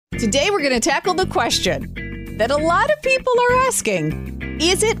Today we're going to tackle the question that a lot of people are asking.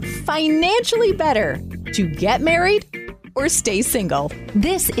 Is it financially better to get married or stay single?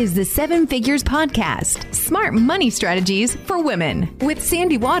 This is the Seven Figures Podcast, smart money strategies for women with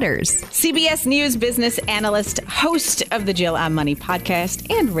Sandy Waters. CBS News business analyst, host of the Jill on Money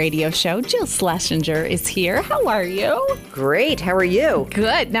podcast and radio show, Jill Schlesinger is here. How are you? Great. How are you?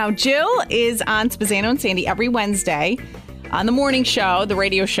 Good. Now, Jill is on Spazzano and Sandy every Wednesday on the morning show, the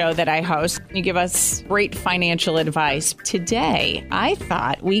radio show that I host. You give us great financial advice. Today, I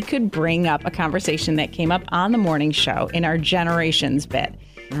thought we could bring up a conversation that came up on the morning show in our Generations bit.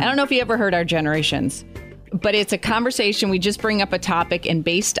 I don't know if you ever heard our Generations, but it's a conversation. We just bring up a topic, and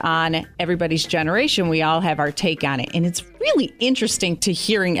based on everybody's generation, we all have our take on it. And it's really interesting to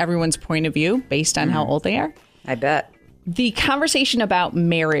hearing everyone's point of view based on how old they are. I bet. The conversation about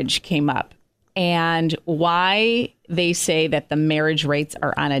marriage came up and why they say that the marriage rates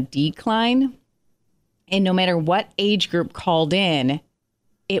are on a decline. And no matter what age group called in,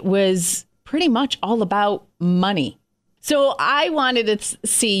 it was pretty much all about money. So I wanted to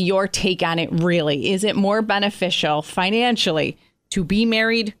see your take on it, really. Is it more beneficial financially to be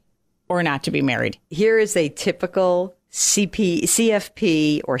married or not to be married? Here is a typical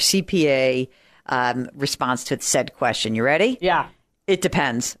CFP or CPA response to said question. You ready? Yeah. It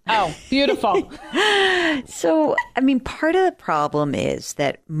depends. Oh, beautiful. So, I mean, part of the problem is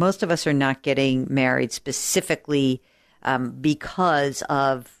that most of us are not getting married specifically because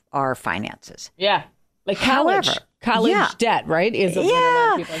of our finances. Yeah. Like college debt, right? Is what a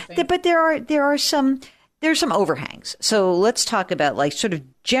lot of people are saying. But there are some overhangs. So let's talk about, like, sort of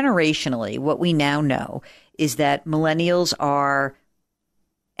generationally, what we now know is that millennials are,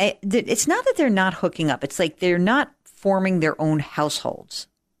 it's not that they're not hooking up. It's like they're not forming their own households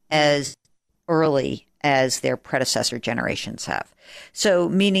as early as their predecessor generations have. So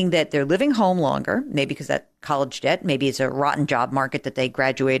meaning that they're living home longer, maybe because that college debt, maybe it's a rotten job market that they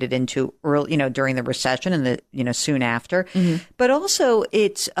graduated into early, during the recession and soon after. Mm-hmm. But also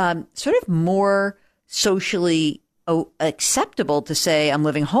it's sort of more socially acceptable to say I'm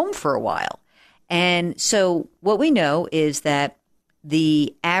living home for a while. And so what we know is that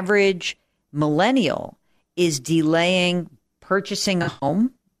the average millennial is delaying purchasing a home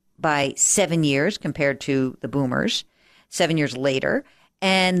by 7 years compared to the boomers, 7 years later.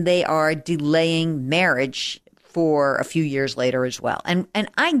 And they are delaying marriage for a few years later as well. And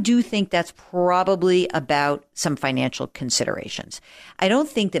I do think that's probably about some financial considerations. I don't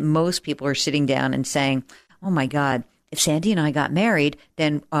think that most people are sitting down and saying, oh my God, if Sandy and I got married,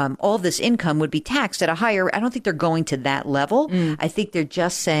 then all this income would be taxed at a higher. I don't think they're going to that level. I think they're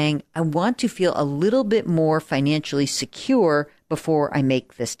just saying, I want to feel a little bit more financially secure before I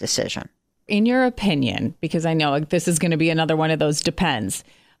make this decision. In your opinion, because I know this is going to be another one of those depends,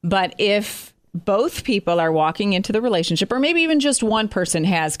 but if both people are walking into the relationship, or maybe even just one person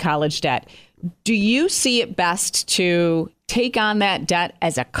has college debt, do you see it best to take on that debt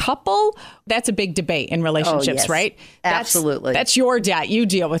as a couple? That's a big debate in relationships, right? Absolutely. That's your debt. You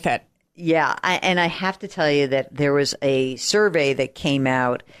deal with it. Yeah. And I have to tell you that there was a survey that came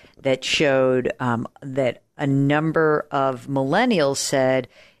out that showed that a number of millennials said,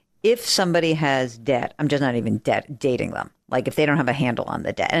 if somebody has debt, I'm just not even dating them. Like if they don't have a handle on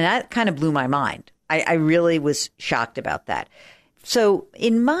the debt. And that kind of blew my mind. I really was shocked about that. So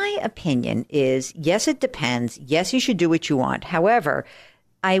in my opinion is, yes, it depends. Yes, you should do what you want. However,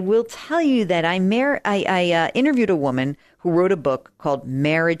 I will tell you that I interviewed a woman who wrote a book called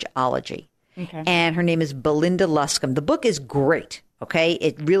Marriageology. Okay. And her name is Belinda Luscombe. The book is great. Okay.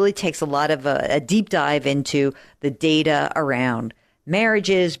 It really takes a lot of a deep dive into the data around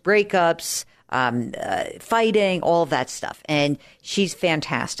marriages, breakups, fighting, all of that stuff. And she's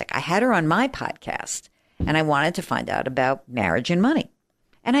fantastic. I had her on my podcast. And I wanted to find out about marriage and money.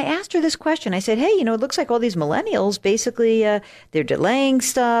 And I asked her this question. I said, hey, it looks like all these millennials, basically, they're delaying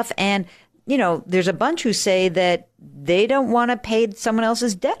stuff. And, there's a bunch who say that they don't want to pay someone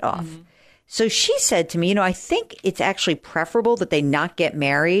else's debt off. Mm-hmm. So she said to me, I think it's actually preferable that they not get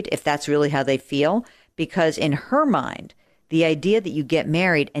married if that's really how they feel. Because in her mind, the idea that you get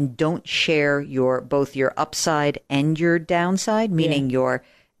married and don't share both your upside and your downside, meaning your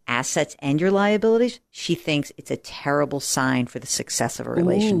assets and your liabilities, she thinks it's a terrible sign for the success of a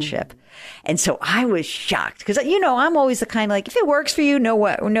relationship. Ooh. And so I was shocked because, I'm always the kind of like, if it works for you,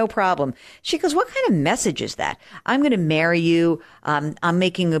 no problem. She goes, what kind of message is that? I'm going to marry you. I'm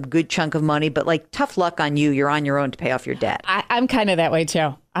making a good chunk of money, but like tough luck on you. You're on your own to pay off your debt. I'm kind of that way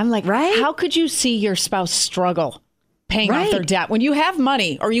too. I'm like, right? How could you see your spouse struggle paying off their debt when you have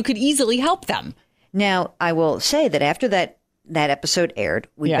money or you could easily help them? Now, I will say that after that that episode aired,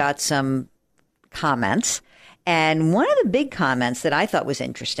 we got some comments. And one of the big comments that I thought was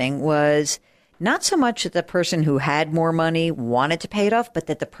interesting was not so much that the person who had more money wanted to pay it off, but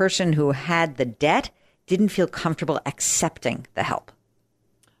that the person who had the debt didn't feel comfortable accepting the help.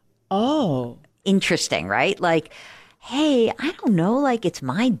 Oh. Interesting, right? Like, hey, I don't know, like it's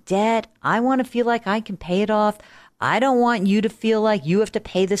my debt. I want to feel like I can pay it off. I don't want you to feel like you have to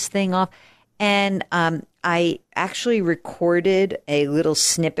pay this thing off. And I actually recorded a little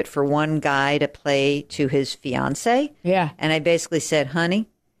snippet for one guy to play to his fiance. Yeah. And I basically said, honey,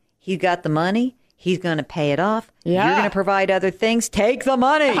 he got the money. He's going to pay it off. Yeah. You're going to provide other things. Take the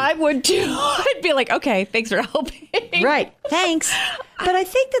money. I would too. I'd be like, okay, thanks for helping. Right. Thanks. But I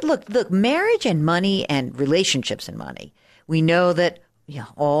think that, look, marriage and money and relationships and money, we know that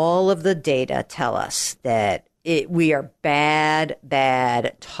all of the data tell us that we are bad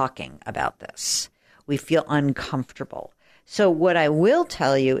talking about this. We feel uncomfortable. So what I will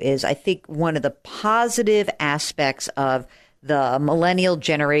tell you is I think one of the positive aspects of the millennial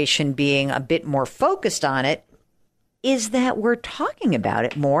generation being a bit more focused on it is that we're talking about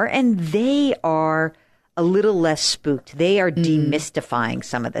it more, and they are a little less spooked. They are demystifying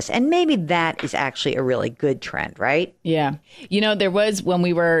some of this. And maybe that is actually a really good trend, right? Yeah. There was, when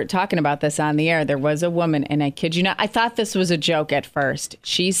we were talking about this on the air, there was a woman, and I kid you not, I thought this was a joke at first.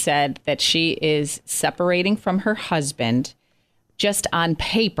 She said that she is separating from her husband just on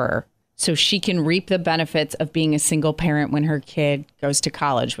paper so she can reap the benefits of being a single parent when her kid goes to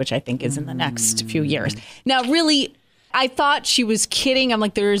college, which I think is in the next few years. Now, really, I thought she was kidding. I'm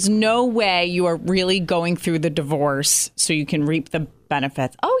like, there's no way you are really going through the divorce so you can reap the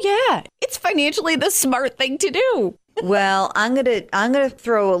benefits. Oh, yeah. It's financially the smart thing to do. Well, I'm gonna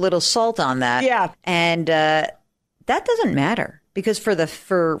throw a little salt on that. Yeah. And that doesn't matter because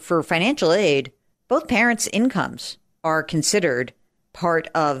for financial aid, both parents' incomes are considered part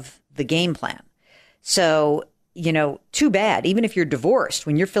of the game plan. So, too bad. Even if you're divorced,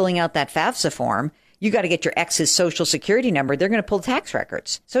 when you're filling out that FAFSA form, you got to get your ex's social security number. They're going to pull tax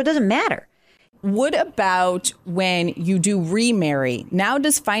records. So it doesn't matter. What about when you do remarry? Now,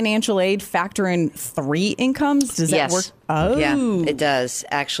 does financial aid factor in 3 incomes? Does that work? Oh, yeah, it does.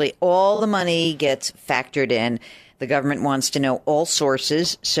 Actually, all the money gets factored in. The government wants to know all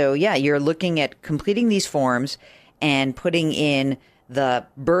sources. So, yeah, you're looking at completing these forms and putting in the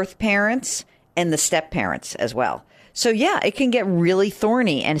birth parents and the step parents as well. So, yeah, it can get really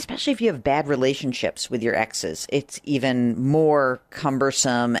thorny. And especially if you have bad relationships with your exes, it's even more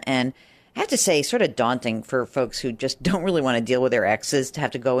cumbersome and I have to say sort of daunting for folks who just don't really want to deal with their exes to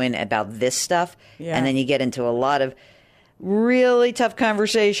have to go in about this stuff. Yeah. And then you get into a lot of really tough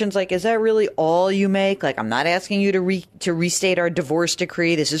conversations like, is that really all you make? Like, I'm not asking you to restate our divorce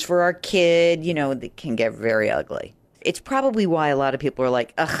decree. This is for our kid. It can get very ugly. It's probably why a lot of people are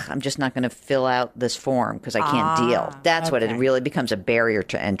like, ugh, I'm just not going to fill out this form because I can't deal. That's what it really becomes, a barrier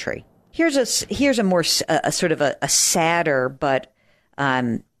to entry. Here's a more sort of a sadder but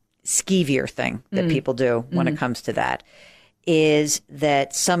skeevier thing that people do when it comes to that is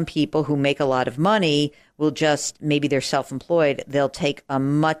that some people who make a lot of money will just, maybe they're self-employed, they'll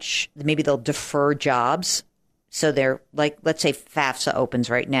defer jobs. So they're like, let's say FAFSA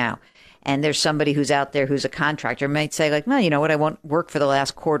opens right now. And there's somebody who's out there who's a contractor might say like, well, you know what? I won't work for the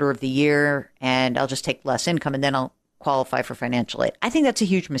last quarter of the year and I'll just take less income and then I'll qualify for financial aid. I think that's a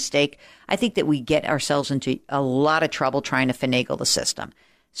huge mistake. I think that we get ourselves into a lot of trouble trying to finagle the system.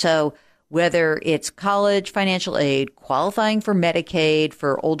 So whether it's college financial aid, qualifying for Medicaid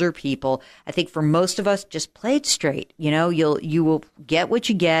for older people, I think for most of us, just play it straight. You will get what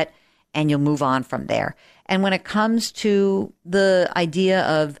you get and you'll move on from there. And when it comes to the idea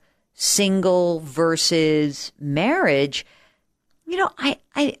of single versus marriage,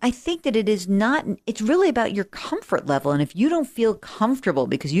 I think that it's really about your comfort level. And if you don't feel comfortable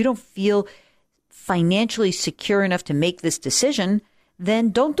because you don't feel financially secure enough to make this decision,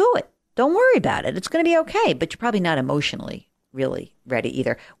 then don't do it. Don't worry about it. It's going to be okay, but you're probably not emotionally really ready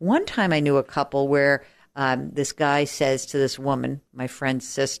either. One time I knew a couple where this guy says to this woman, my friend's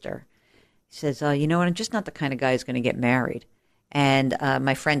sister, he says, you know what, I'm just not the kind of guy who's going to get married. And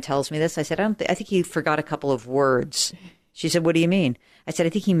my friend tells me this. I said, I think he forgot a couple of words. She said, what do you mean? I said, I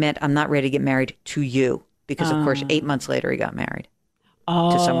think he meant I'm not ready to get married to you. Because, of course, 8 months later, he got married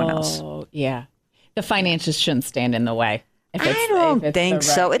to someone else. Oh, yeah. The finances shouldn't stand in the way. I don't think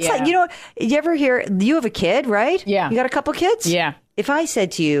so. It's like, you ever hear, you have a kid, right? Yeah. You got a couple kids? Yeah. If I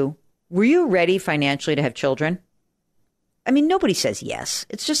said to you, were you ready financially to have children? I mean, nobody says yes.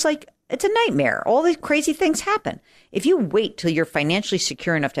 It's just like, it's a nightmare. All these crazy things happen. If you wait till you're financially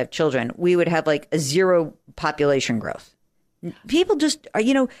secure enough to have children, we would have like a 0 population growth. People just are,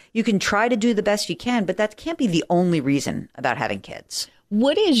 you can try to do the best you can, but that can't be the only reason about having kids.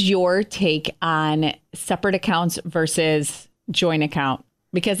 What is your take on separate accounts versus joint account?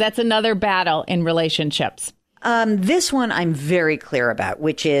 Because that's another battle in relationships. This one I'm very clear about,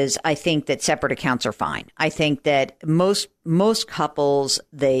 which is I think that separate accounts are fine. I think that most couples,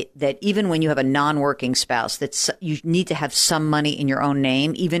 that even when you have a non-working spouse, you need to have some money in your own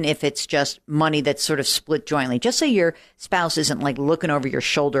name, even if it's just money that's sort of split jointly, just so your spouse isn't like looking over your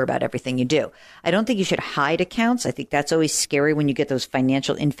shoulder about everything you do. I don't think you should hide accounts. I think that's always scary when you get those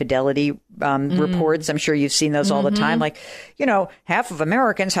financial infidelity reports. I'm sure you've seen those all the time. Like, half of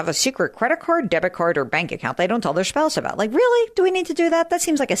Americans have a secret credit card, debit card, or bank account they don't tell their spouse about. Like, really? Do we need to do that? That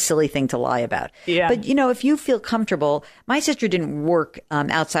seems like a silly thing to lie about. Yeah. But, if you feel comfortable, my sister didn't work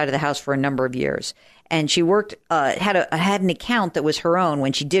outside of the house for a number of years, and she worked had an account that was her own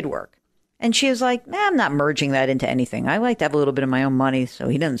when she did work. And she was like, I'm not merging that into anything. I like to have a little bit of my own money so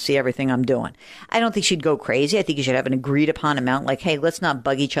he doesn't see everything I'm doing. I don't think she'd go crazy. I think you should have an agreed upon amount, like, hey, let's not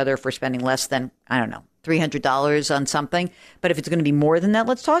bug each other for spending less than, I don't know, $300 on something. But if it's going to be more than that,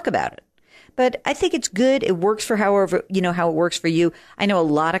 let's talk about it. But I think it's good. It works for how it works for you. I know a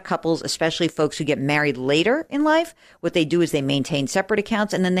lot of couples, especially folks who get married later in life, what they do is they maintain separate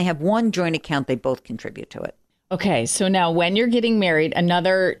accounts and then they have one joint account they both contribute to it. Okay, so now when you're getting married,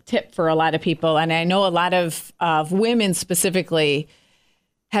 another tip for a lot of people, and I know a lot of women specifically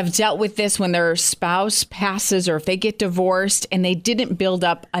have dealt with this when their spouse passes or if they get divorced and they didn't build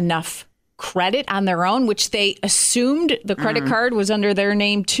up enough credit on their own, which they assumed the credit card was under their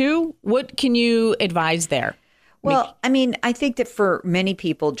name too. What can you advise there? Well, I mean, I think that for many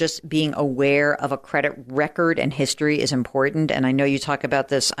people, just being aware of a credit record and history is important. And I know you talk about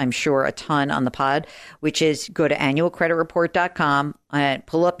this, I'm sure, a ton on the pod, which is go to annualcreditreport.com and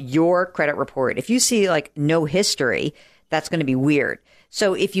pull up your credit report. If you see like no history, that's going to be weird.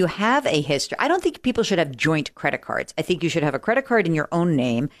 So if you have a history, I don't think people should have joint credit cards. I think you should have a credit card in your own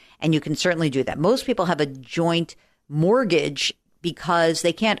name, and you can certainly do that. Most people have a joint mortgage because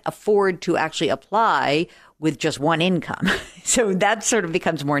they can't afford to actually apply with just one income. So that sort of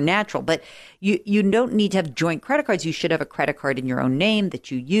becomes more natural. But you don't need to have joint credit cards. You should have a credit card in your own name that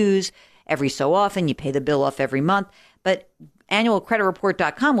you use every so often. You pay the bill off every month. But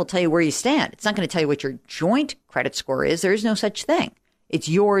annualcreditreport.com will tell you where you stand. It's not going to tell you what your joint credit score is. There is no such thing. It's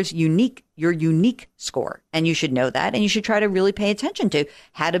your unique score. And you should know that. And you should try to really pay attention to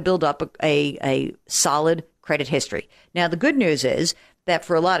how to build up a solid credit history. Now, the good news is that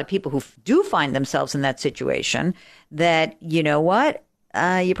for a lot of people who do find themselves in that situation, that, you know what,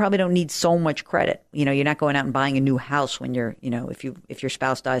 you probably don't need so much credit. You're not going out and buying a new house when you're, if your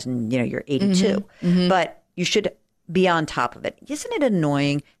spouse dies and, you're 82. But you should be on top of it. Isn't it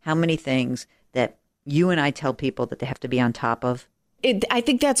annoying how many things that you and I tell people that they have to be on top of? I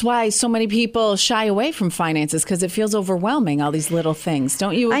think that's why so many people shy away from finances, because it feels overwhelming, all these little things.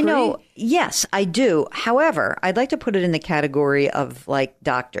 Don't you agree? I know. Yes, I do. However, I'd like to put it in the category of like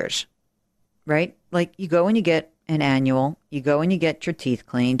doctors, right? Like you go and you get an annual, you go and you get your teeth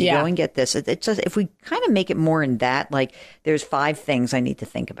cleaned, you go and get this. It's just, if we kind of make it more in that, like there's 5 things I need to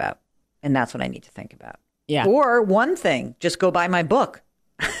think about. And that's what I need to think about. Yeah. Or one thing, just go buy my book.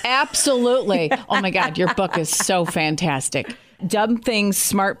 Absolutely. Oh my God, your book is so fantastic. Dumb things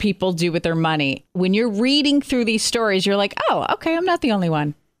smart people do with their money. When you're reading through these stories, you're like, oh, okay, I'm not the only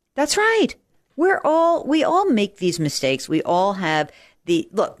one. That's right. We all make these mistakes. We all have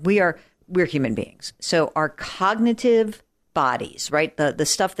we're human beings. So our cognitive bodies, right? The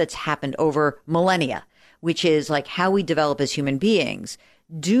stuff that's happened over millennia, which is like how we develop as human beings,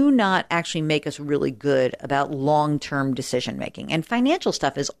 do not actually make us really good about long-term decision making. And financial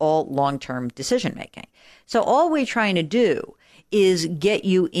stuff is all long-term decision making. So all we're trying to do is get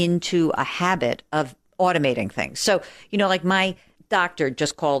you into a habit of automating things. So, like my doctor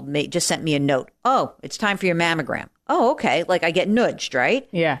just sent me a note. Oh, it's time for your mammogram. Oh, okay. Like I get nudged, right?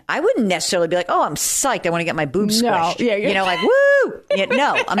 Yeah. I wouldn't necessarily be like, oh, I'm psyched. I want to get my boobs squished. Yeah. Like, woo! Yeah,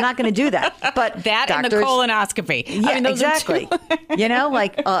 no, I'm not going to do that. But that doctors, and the colonoscopy. Yeah, exactly.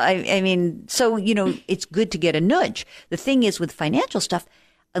 So, it's good to get a nudge. The thing is with financial stuff,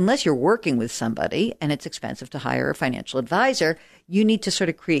 unless you're working with somebody and it's expensive to hire a financial advisor, you need to sort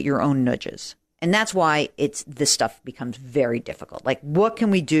of create your own nudges. And that's why this stuff becomes very difficult. Like, what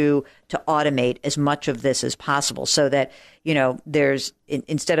can we do to automate as much of this as possible so that, there's,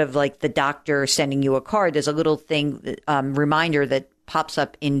 instead of like the doctor sending you a card, there's a little thing, reminder that pops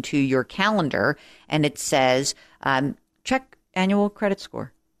up into your calendar and it says, check annual credit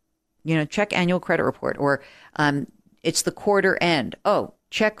score, check annual credit report, or it's the quarter end. Oh,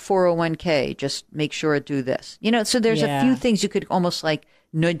 check 401k. Just make sure to do this. So there's a few things you could almost like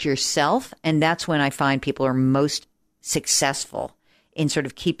nudge yourself. And that's when I find people are most successful in sort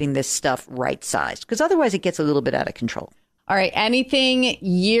of keeping this stuff right sized, because otherwise it gets a little bit out of control. All right. Anything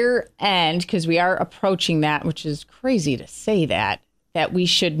year end, because we are approaching that, which is crazy to say that we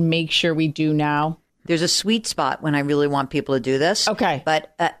should make sure we do now? There's a sweet spot when I really want people to do this. Okay.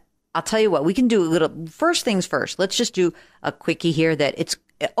 But I'll tell you what, we can do a little, first things first. Let's just do a quickie here that it's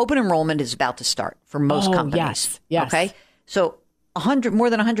open enrollment is about to start for most companies. Yes. Okay. So more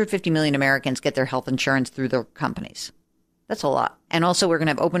than 150 million Americans get their health insurance through their companies. That's a lot. And also we're going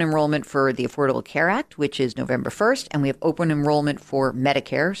to have open enrollment for the Affordable Care Act, which is November 1st. And we have open enrollment for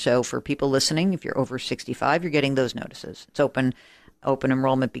Medicare. So for people listening, if you're over 65, you're getting those notices. It's open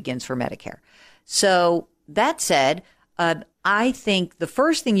enrollment begins for Medicare. So that said, I think the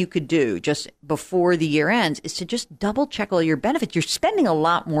first thing you could do just before the year ends is to just double check all your benefits. You're spending a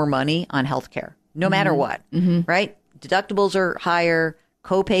lot more money on healthcare, no matter what, right? Deductibles are higher,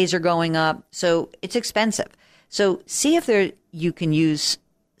 co-pays are going up. So it's expensive. So see if you can use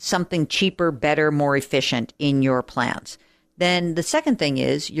something cheaper, better, more efficient in your plans. Then the second thing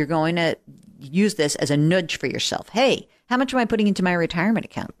is you're going to use this as a nudge for yourself. Hey, how much am I putting into my retirement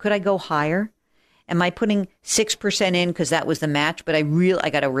account? Could I go higher? Am I putting 6% in because that was the match, but I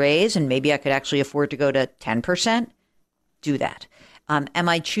got a raise and maybe I could actually afford to go to 10%? Do that. Am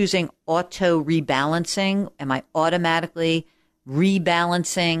I choosing auto rebalancing? Am I automatically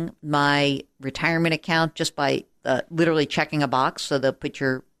rebalancing my retirement account just by literally checking a box so they'll put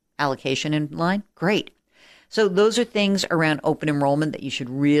your allocation in line? Great. So those are things around open enrollment that you should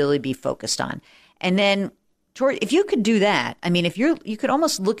really be focused on. And then if you could do that, I mean, you could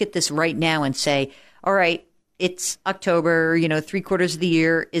almost look at this right now and say, all right, it's October, 3/4 of the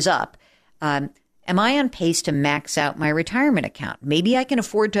year is up. Am I on pace to max out my retirement account? Maybe I can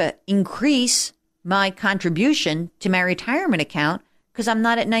afford to increase my contribution to my retirement account because I'm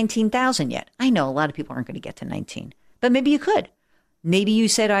not at 19,000 yet. I know a lot of people aren't going to get to 19, but maybe you could. Maybe you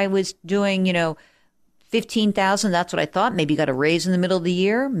said I was doing, 15,000. That's what I thought. Maybe you got a raise in the middle of the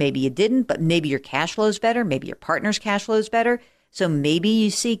year. Maybe you didn't, but maybe your cash flow is better. Maybe your partner's cash flow is better. So maybe you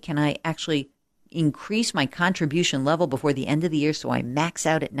see, can I actually increase my contribution level before the end of the year so I max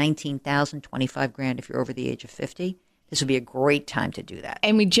out at 19,000, 25 grand if you're over the age of 50? This would be a great time to do that.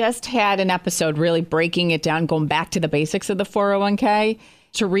 And we just had an episode really breaking it down, going back to the basics of the 401k.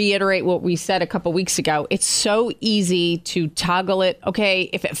 To reiterate what we said a couple weeks ago, it's so easy to toggle it. Okay,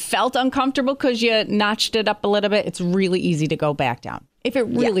 if it felt uncomfortable because you notched it up a little bit, it's really easy to go back down if it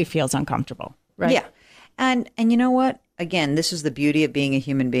really feels uncomfortable. Right? Yeah. And you know what? Again, this is the beauty of being a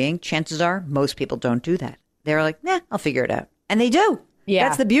human being. Chances are most people don't do that. They're like, nah, I'll figure it out. And they do. Yeah.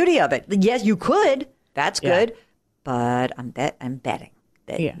 That's the beauty of it. Yes, you could. That's good. But I'm betting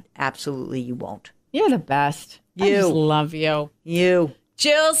that absolutely you won't. You're the best. I just love you.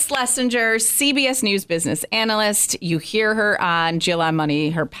 Jill Schlesinger, CBS News business analyst. You hear her on Jill on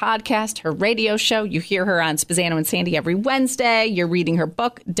Money, her podcast, her radio show. You hear her on Spezzano and Sandy every Wednesday. You're reading her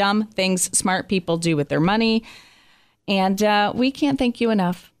book, Dumb Things Smart People Do With Their Money. And we can't thank you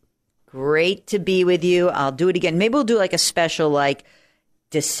enough. Great to be with you. I'll do it again. Maybe we'll do like a special like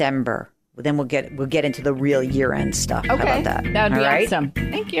December. Then we'll get into the real year-end stuff. Okay. How about that? That would be awesome.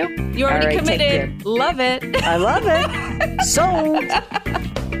 Thank you. You already committed. Love it. I love it. Sold.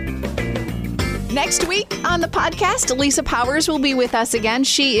 Next week on the podcast, Lisa Powers will be with us again.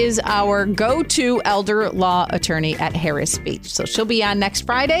 She is our go-to elder law attorney at Harris Beach. So she'll be on next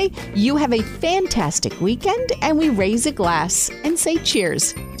Friday. You have a fantastic weekend, and we raise a glass and say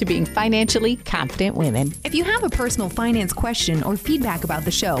cheers to being financially confident women. If you have a personal finance question or feedback about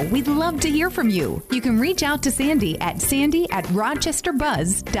the show, we'd love to hear from you. You can reach out to Sandy at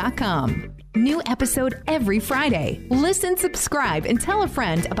sandy@rochesterbuzz.com. New episode every Friday. Listen, subscribe, and tell a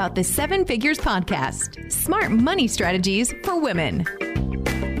friend about the 7 Figures Podcast. Smart money strategies for women.